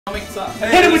Hey,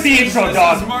 hit it with the intro,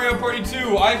 dog. This is Mario Party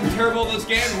 2. I'm terrible at this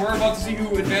game, and we're about to see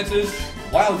who advances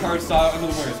wildcard style into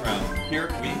the winners round. Here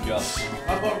we go.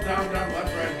 Up, down,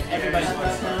 left, right. Everybody's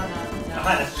left.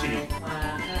 That's cheating.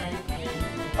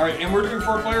 Alright, and we're doing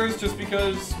 4 players just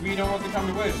because we don't want the come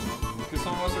to win. Because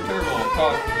some of us are terrible.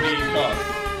 Cough, me,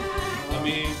 cough. Let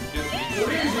me get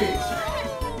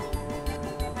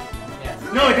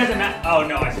No, it doesn't matter. Oh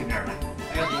no, I see. Never mind.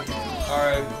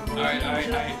 Alright.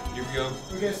 Here we go.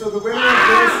 Okay, so the winner of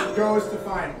this goes to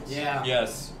finals. Yeah.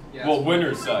 Yes. Well,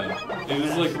 winner's side. It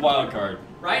is like the wild card.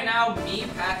 Right now, me,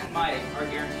 Pat, and Mike are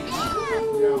guaranteed.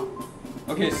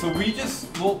 Yeah. Okay, so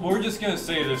we're just gonna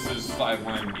say this is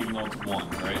 5-win, even though it's 1,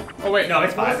 right? Oh wait, no,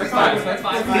 it's 5. It's 5. It's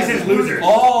 5. This is losers.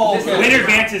 Oh, This okay. is- Winner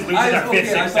advances, losers are 5th,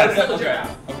 6th,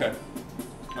 7th.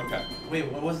 Okay. Wait,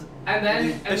 what was? And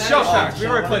then shell shock. We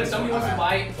already played if somebody wants to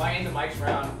buy into Mike's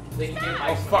round, they can give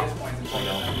Mike some bonus points and play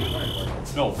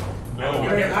No.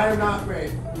 Wait, I am not.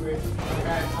 Wait. Okay,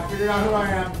 I figured out who I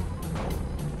am.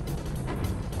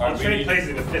 I'll trade places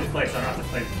in the 5th place, so I don't have to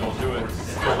play. Don't do it.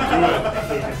 Don't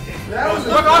That was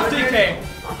Fuck off, DK!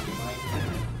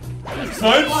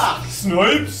 Snipes!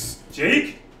 Snipes!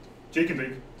 Jake and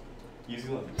Big. Easy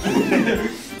luck.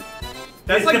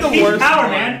 That's like the peak worst power,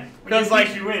 one. man. Because Because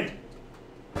like you win.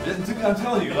 I'm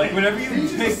telling you, like whenever you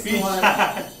pick beach,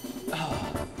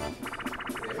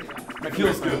 it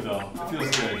feels good though. It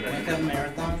feels good. Like a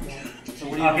marathon. So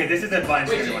what do you? Okay, this is a blind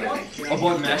Wait, screen one, I what? think. A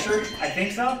blunt masher? I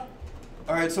think so.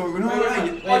 All right, so we're not.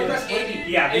 Oh, press A,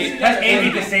 B. Yeah, A press A, B together.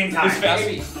 at the same time. It's fast. A,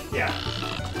 B. Yeah.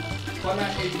 One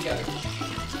match A together.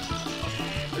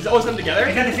 is it always them It's together?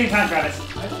 at the same time, Travis.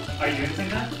 Are you doing the same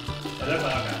time? Oh, that's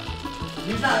like, okay.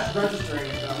 He's not registering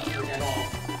it though at all.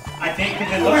 I think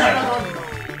because it looks like.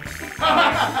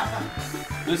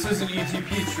 This is an easy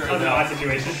peach right Oh no, now. that's a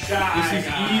situation. This is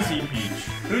easy peach.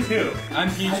 Who's who? I'm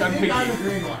peach. I I'm think I'm the picky.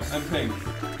 green one. I'm pink.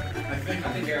 I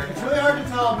think Eric. It's really hard to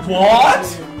tell. between What?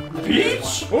 the two.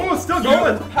 Peach? Oh, it's still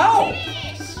going. How?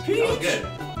 Oh, Peach? good.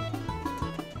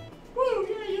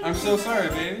 I'm so sorry,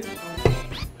 baby.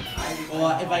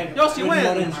 Well, if I Yoshi would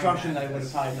know the wins. instructions, I would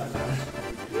have probably done that.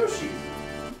 Yoshi.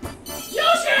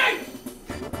 Yoshi!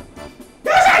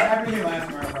 Happened to me last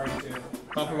Mario Party 2.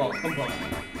 Come.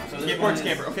 So this Skateboard one is-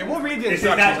 scamper. Okay, we'll read the This is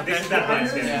instructions, that. This is okay? that blind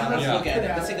screen. Yeah, let's Yeah. look at it.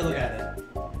 Let's take a look at it.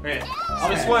 Okay.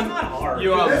 Okay. This one, It's not hard.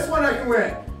 you This one I can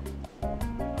win.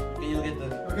 Can you look at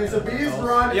the? Okay, so B is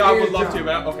run. Yeah, I A would is love jump. to,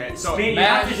 but okay. So Speed, you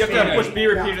have to push B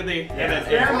repeatedly, and then Spam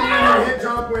B, A. hit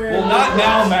jump win. Well, not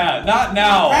now, Matt. Not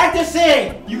now.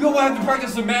 Practicing. You go have to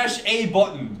practice to mash A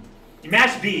button. You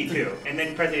mash B too, and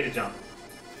then press A to jump.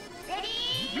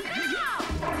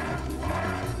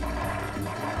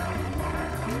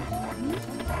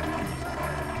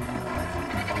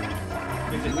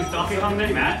 Who's Donkey Kong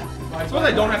then? Matt? I suppose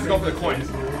I don't have to go for the coins.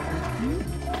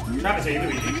 Travis, are you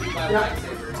Luigi? Yeah.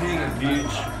 Dang it,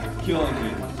 Beach. Killing me.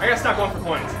 I gotta stop going for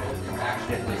coins.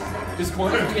 This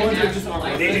coins are just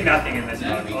not They do nothing in this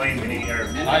mode. Only mini or.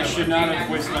 I should not have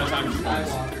wasted my time with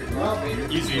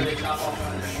coins. Easy.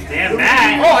 Damn,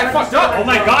 Matt! Oh, I fucked up! Oh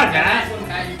my god, Matt!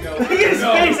 Look at his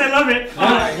face, I love it!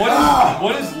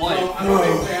 What is life? I'm a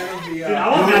big fan of the. Dude, I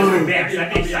want Matt to advance,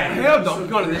 that'd be I exciting. know Donkey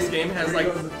Kong in this game has like...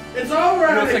 It's over,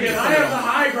 No, it's like Anakin. it's I have the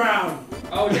high ground.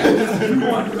 Oh yeah, you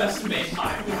underestimate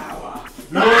my power.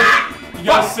 You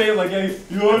gotta say it like, hey,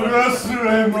 you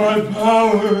underestimate my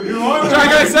power. You That's what I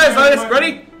gotta say, so this,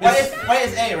 ready? Why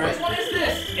is A, right? Which one is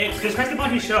this? It's just press the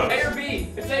button he shows. A or B?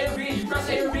 It's A or B. You press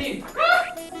A or B.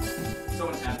 So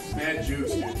intense. Mad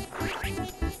juice, dude.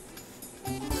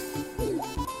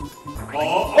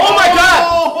 Oh my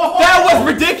god! That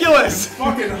was ridiculous!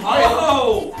 Fucking high.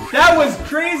 Whoa! That was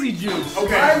crazy juice!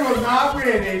 Okay. I will not win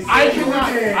a I single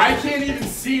cannot. game. I can't even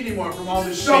see anymore from all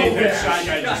this So shade that bad. Shy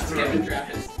Guy God just damn it, threw.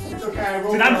 Travis. It's okay. I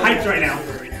will. Dude, I'm hyped right now.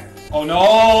 Oh no!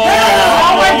 Oh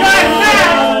my god,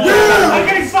 Matt! I'm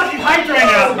getting fucking hyped right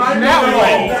now! Matt will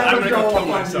wins. never I'm gonna go go kill up on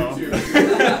myself.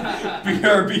 YouTube.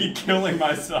 BRB killing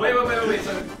myself. Wait.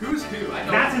 So who's who? I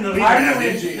know. Matt's in the lead right now, I'm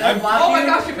dude. Luigi. I'm- Oh my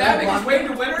gosh, can Matt make his way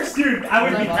to winners? Dude, I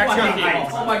would be fucking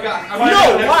hyped. Oh my god.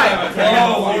 No, why?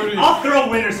 Oh, I'll throw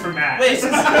winners for Matt. Wait,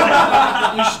 since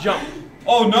You should jump.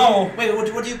 oh no! wait,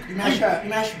 what do you mash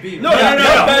B? No, right?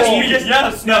 Mash You B, just,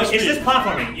 yes, no, mash it's B. just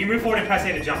platforming. You move forward and press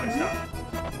A to jump and stuff.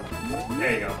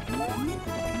 There you go.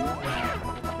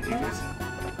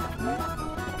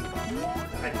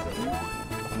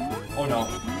 Oh no.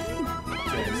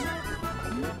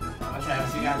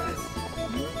 Travis, you got this.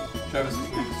 Travis,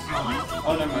 please.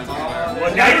 Oh, never mind.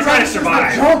 Well, now you're trying to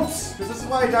survive. Jumps. Because this is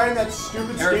why I died in that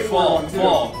stupid Eric, skateboard fall, one, too.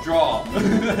 fall, draw.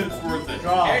 It's worth it.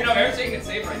 Draw. Eric, no, Eric's taking it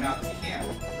safe right now because he can.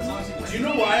 As long as he wins. Do you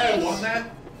know why I won that?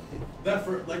 That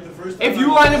for like the first time. If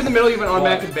you line up in the middle, you have an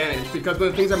automatic advantage because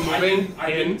when things are moving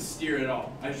I didn't steer at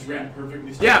all. I just ran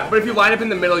perfectly straight. Yeah, but if you line up in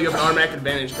the middle, you have an automatic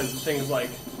advantage because things like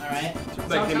Alright.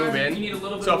 they move in. You need a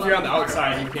little bit So if you're on the of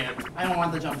outside, you can't. I don't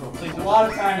want the jump rope. Please. A lot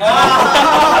of times.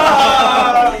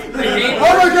 Oh! The game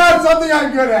Oh my god, something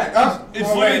I'm good at. Oh, It's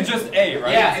oh, literally wait. just A,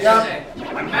 right? Yeah, it's Yeah.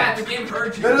 just A. Matt, the game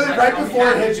heard you. Literally Like, right I'll be before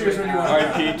it happy hits to you do is when you now. want.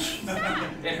 Alright, Peach.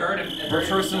 It hurt him. We're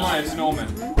first in line, Snowman.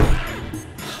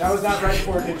 That was not right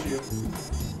before it hit you.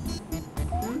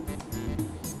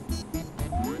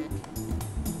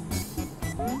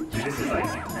 Dude, this is like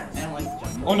I don't like the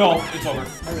jump rope. Oh no, it's over.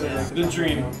 I really like The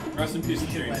dream. Rest in peace, the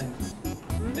dream.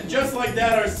 And just like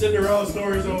that, our Cinderella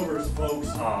story's over, folks.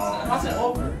 Aw. How's it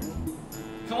over?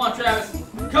 Come on, Travis.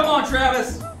 Come on,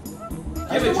 Travis. I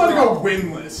Give it just want to to go him.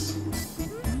 winless.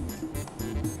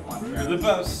 Come on, You're Travis. the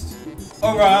best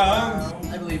around.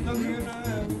 I believe Come you.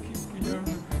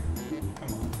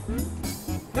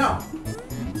 No. on.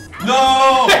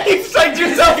 No! You psyched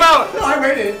yourself out! No, I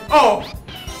waited. Oh!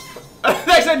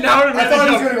 I said now to I thought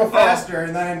it was going to go Oh. faster,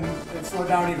 and then it slowed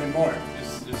down even more.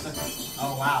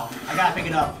 Oh wow. I gotta pick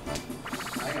it up.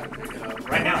 I gotta pick it up.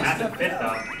 Right now, Matt's in fifth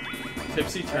though.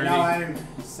 Tipsy And now turny. I'm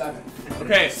 7.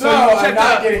 Okay, So, so you I'm check not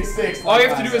that. getting 6. All you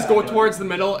have to like do is I go said. towards the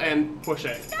middle and push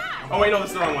it. Oh wait, no,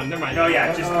 that's the wrong one. Never mind. No,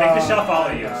 yeah, just make the shell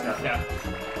follow you and stuff. Yeah.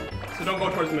 So don't go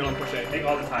towards the middle and push it. Make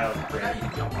all the tiles How green. do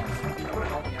you jump on this? That would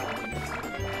have helped me out. Oh,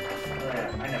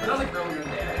 yeah, I It never. was like earlier in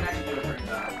the day. I didn't actually do it during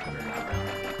that round.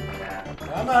 Yeah.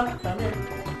 Come on, come here.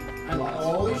 I lost.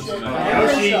 Holy shit.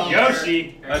 Yoshi, Yoshi.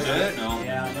 I did it? No.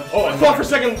 Yeah. No Oh, I thought for a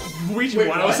second Luigi Wait,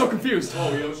 won. I was so what? confused.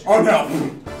 Oh, Yoshi. Oh no.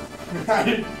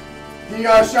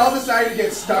 The shell decided to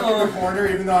get stuck in the corner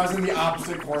even though I was in the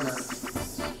opposite corner.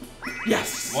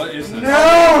 Yes. What is it?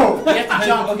 No! You have to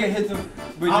jump. Okay, hit the.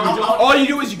 Wait, All you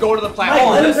do is you go to the Oh,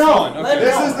 platform. this one. Let Okay. it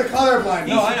This go. is the colorblind.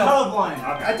 No, I know. colorblind.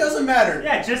 That doesn't matter.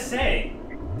 Yeah, just say.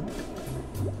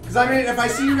 Because I mean, if I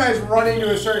see you guys running to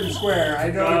a certain square, I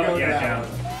know to go to yeah, that down.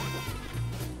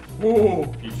 one. Ooh.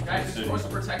 Guys, Peach you're City. supposed to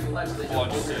protect the ledge so they Oh,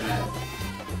 jump just over your say head.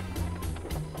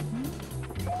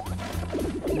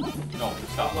 No,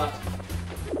 stop. Left.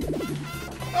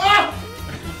 Ah!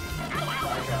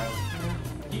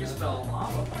 He just fell in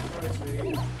lava.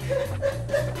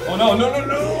 Oh no, no, no,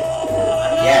 no!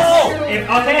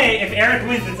 Yes. If Eric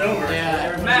wins, it's over. Yeah.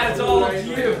 Everyone. Matt, it's all up to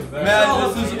you.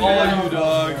 Matt, this is all you,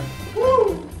 dog.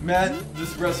 Woo! Matt,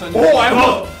 this rests on you. Oh, I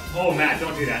Oh, oh, Matt,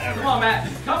 don't do that ever. Come on, Matt.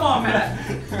 Come on, Matt.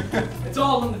 It's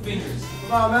all in the fingers.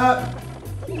 Come on, Matt.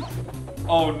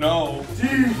 Oh no.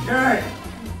 DK!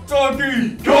 Doggy,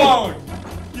 go!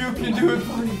 You can do it,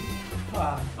 buddy.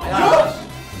 Oh, my gosh.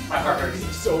 My heart hurts.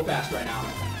 So fast right now.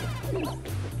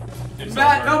 It's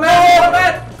Matt, over. no, Matt, no,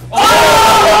 Matt.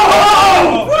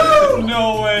 Oh!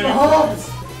 No way. Mahomes!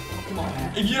 Come on,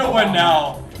 Matt. If you don't win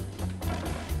now.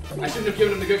 I shouldn't have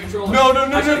given him the good controller. No, no,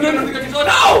 no, I shouldn't have no, given no, him the no. good controller.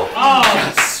 No! Oh,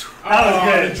 that was The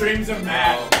good. dreams of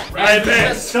Matt. Right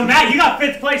there. So Matt, you got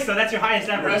fifth place, so that's your highest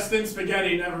ever. Rest in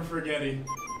spaghetti, never forgetty.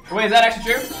 Wait, is that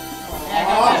actually true?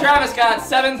 Oh. Travis got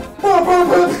 7th.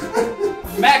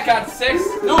 Matt got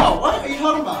 6th. No. What are you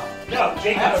talking about? No,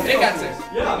 Jake got Jake got 6th.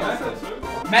 Yeah, Matt.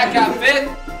 Matt got 5th.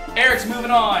 Eric's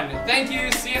moving on. Thank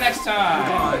you. See you next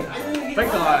time.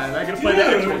 Thank God. I get to play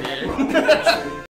that.